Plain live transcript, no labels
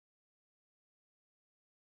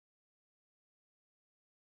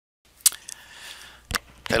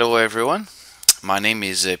Hello everyone, my name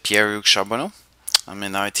is Pierre-Hugues. I'm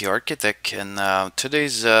an IT architect, and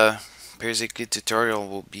today's basically tutorial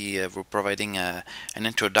will be we're providing an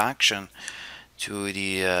introduction to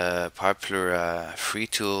the popular free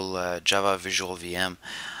tool Java VisualVM.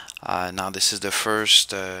 Now this is the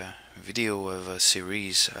first video of a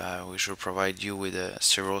series which will provide you with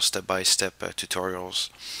several step-by-step tutorials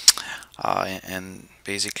and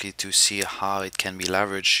basically to see how it can be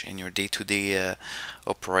leveraged in your day-to-day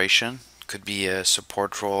operation. Could be a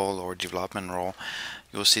support role or development role.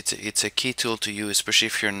 You'll see it's a key tool to use, especially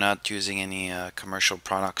if you're not using any commercial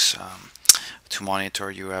products to monitor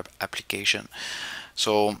your application.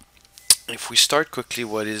 So if we start quickly,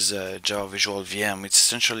 what is Java VisualVM? It's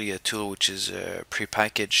essentially a tool which is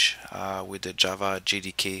pre-packaged with the Java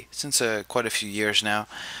JDK since quite a few years now.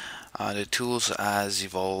 The tools has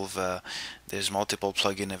evolved. There's multiple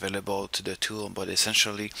plugins available to the tool, but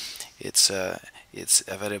essentially it's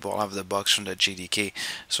available out of the box from the JDK.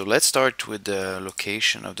 So let's start with the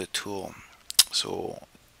location of the tool. So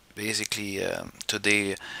basically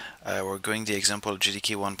today we're going the example of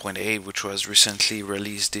JDK 1.8, which was recently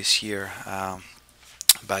released this year,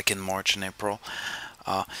 back in March and April.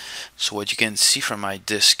 So what you can see from my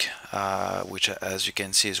disk, which as you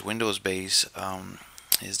can see is Windows based,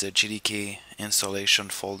 is the JDK installation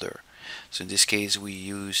folder. So in this case we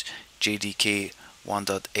use JDK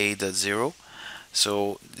 1.8.0.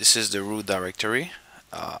 so this is the root directory.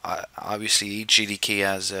 Obviously each JDK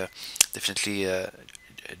has definitely a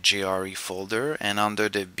JRE folder, and under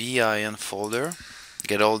the bin folder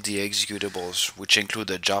get all the executables, which include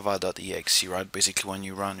the java.exe, right? Basically when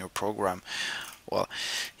you run your program. Well,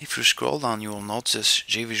 if you scroll down, you will notice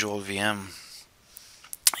JVisualVM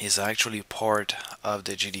is actually part of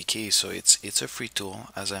the JDK. So it's a free tool,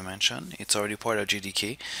 as I mentioned. It's already part of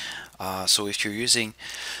JDK. So if you're using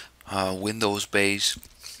Windows based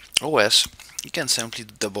OS, you can simply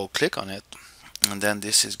double click on it, and then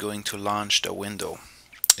this is going to launch the window.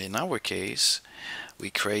 In our case, we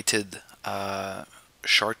created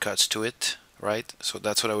shortcuts to it, right? So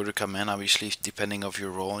that's what I would recommend. Obviously, depending on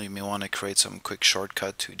your role, you may want to create some quick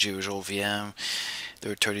shortcut to JVisualVM.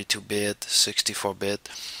 They're 32-bit, 64-bit,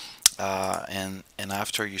 and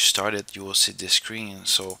after you start it, you will see this screen.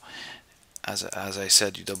 So as I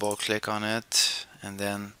said, you double click on it, and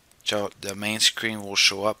then the main screen will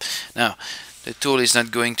show up. Now the tool is not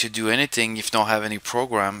going to do anything if you don't have any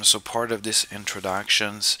program. So part of this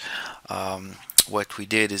introductions, what we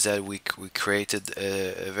did is that we created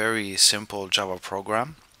a very simple Java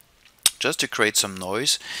program just to create some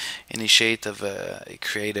noise, create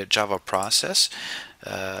a Java process.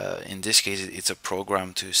 In this case it's a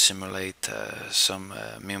program to simulate some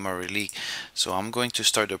memory leak. So I'm going to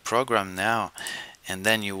start the program now, and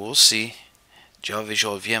then you will see Java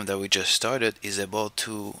VisualVM that we just started is able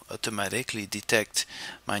to automatically detect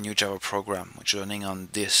my new Java program, which is running on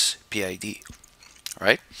this PID,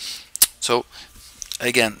 right? So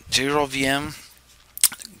again, VisualVM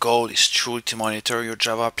goal is truly to monitor your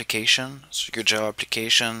Java application. So your Java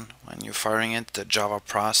application, when you're firing it, the Java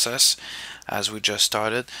process, as we just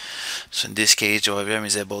started. So in this case, JavaVM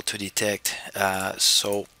is able to detect.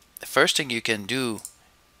 So the first thing you can do,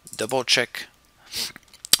 double check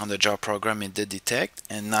on the Java program it did detect,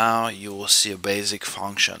 and now you will see a basic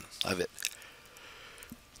function of it.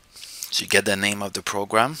 So you get the name of the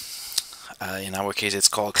program. In our case, it's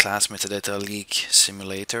called Class Metadata Leak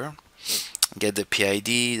Simulator. Get the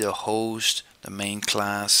PID, the host, the main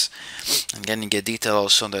class, and then you get detail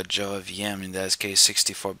also on the Java VM, in that case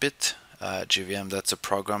 64-bit JVM. That's a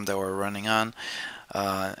program that we're running on,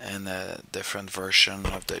 and a different version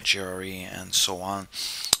of the JRE and so on.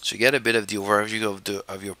 So you get a bit of the overview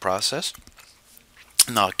of your process.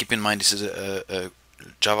 Now keep in mind this is a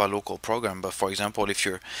Java local program, but for example, if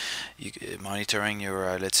you're monitoring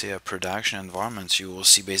your let's say a production environment, you will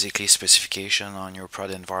see basically specification on your prod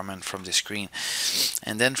environment from the screen.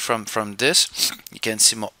 And then from this you can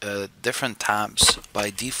see different tabs by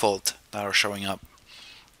default that are showing up.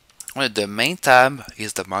 Well, the main tab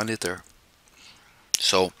is the monitor.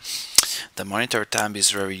 So the monitor tab is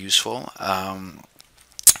very useful.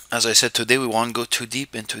 As I said, today we won't go too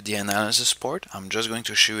deep into the analysis part. I'm just going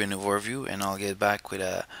to show you an overview, and I'll get back with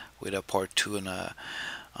a part 2 on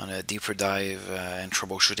a deeper dive and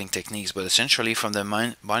troubleshooting techniques. But essentially, from the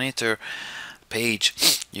monitor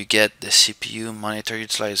page, you get the CPU monitor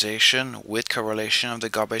utilization with correlation of the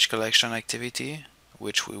garbage collection activity,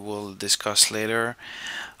 which we will discuss later.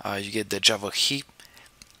 You get the Java heap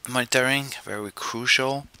monitoring, very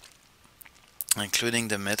crucial, including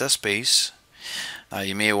the metaspace.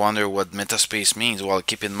 You may wonder what metaspace means. Well,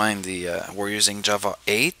 keep in mind we're using Java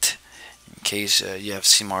 8. in case you have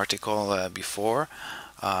seen my article before,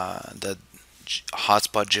 that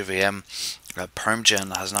hotspot JVM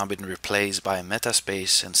PermGen has now been replaced by Metaspace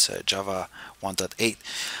since Java 1.8.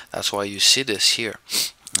 That's why you see this here,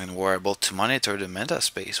 and we're able to monitor the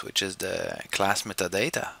metaspace, which is the class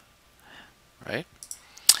metadata, right?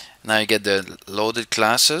 Now you get the loaded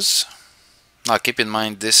classes. Now keep in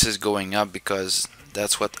mind this is going up because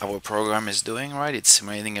that's what our program is doing, right? It's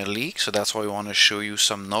simulating a leak, so that's why we want to show you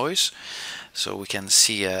some noise so we can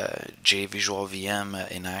see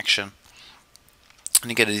VisualVM in action. And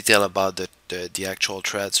you get a detail about the actual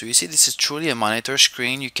thread. So you see this is truly a monitor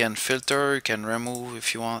screen. You can filter, you can remove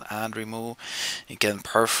if you want, add, remove. You can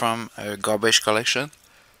perform a garbage collection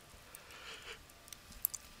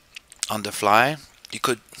on the fly. You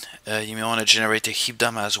could, you may want to generate a heap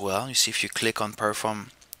dump as well. You see if you click on perform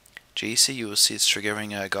JC, you will see it's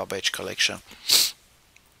triggering a garbage collection.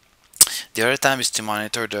 The other time is to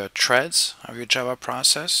monitor the threads of your Java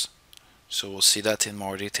process. So we'll see that in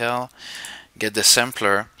more detail. Get the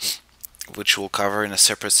sampler, which we'll cover in a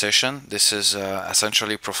separate session. This is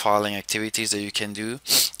essentially profiling activities that you can do.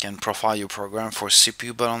 You can profile your program for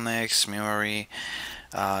CPU bottlenecks, memory,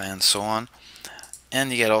 and so on.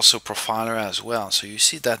 And you get also profiler as well. So you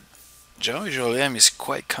see that Java VisualVM is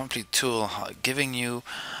quite complete tool, giving you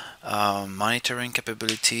monitoring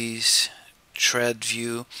capabilities, thread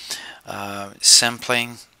view,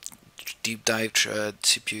 sampling, deep dive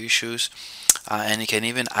CPU issues, and you can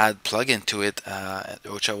even add plugin to it,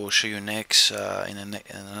 which I will show you next in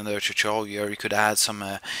another tutorial. Where you could add some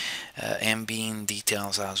ambient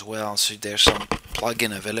details as well. So there's some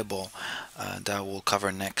plugin available that we'll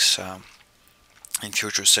cover next in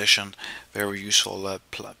future session. Very useful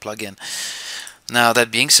plugin. Now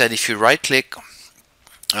that being said, if you right click,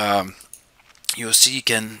 you'll see you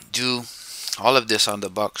can do all of this on the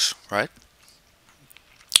box, right?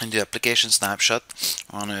 In the application snapshot,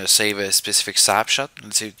 I want to save a specific snapshot,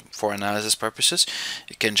 let's say for analysis purposes.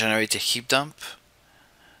 You can generate a heap dump,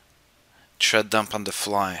 thread dump on the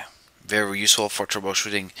fly. Very useful for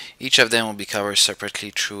troubleshooting. Each of them will be covered separately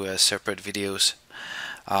through separate videos.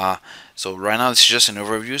 So right now it's just an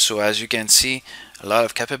overview. So as you can see, a lot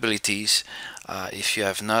of capabilities. If you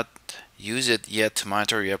have not used it yet to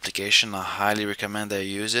monitor your application, I highly recommend that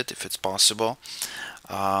you use it if it's possible.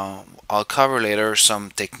 I'll cover later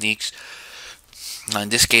some techniques. In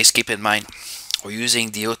this case, keep in mind we're using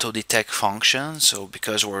the auto detect function, so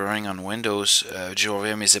because we're running on Windows,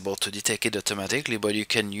 VisualVM is able to detect it automatically, but you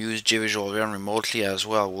can use JVisualVM remotely as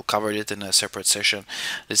well. We'll cover it in a separate session.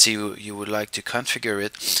 Let's say you would like to configure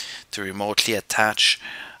it to remotely attach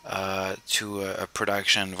to a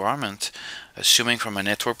production environment, assuming from a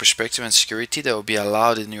network perspective and security that will be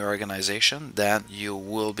allowed in your organization, that you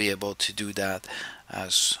will be able to do that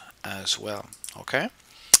as well. Okay,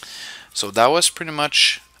 so that was pretty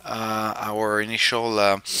much our initial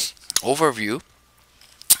overview.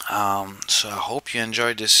 So I hope you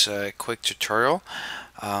enjoyed this quick tutorial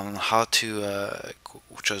on how to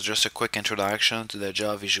which was just a quick introduction to the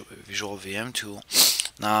Java VisualVM tool.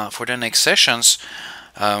 Now for the next sessions,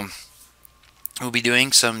 we'll be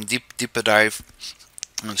doing some deeper dive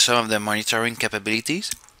on some of the monitoring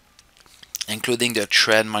capabilities, including the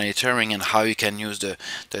thread monitoring and how you can use the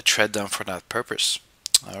thread dump for that purpose.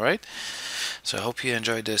 Alright, so I hope you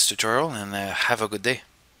enjoyed this tutorial, and have a good day.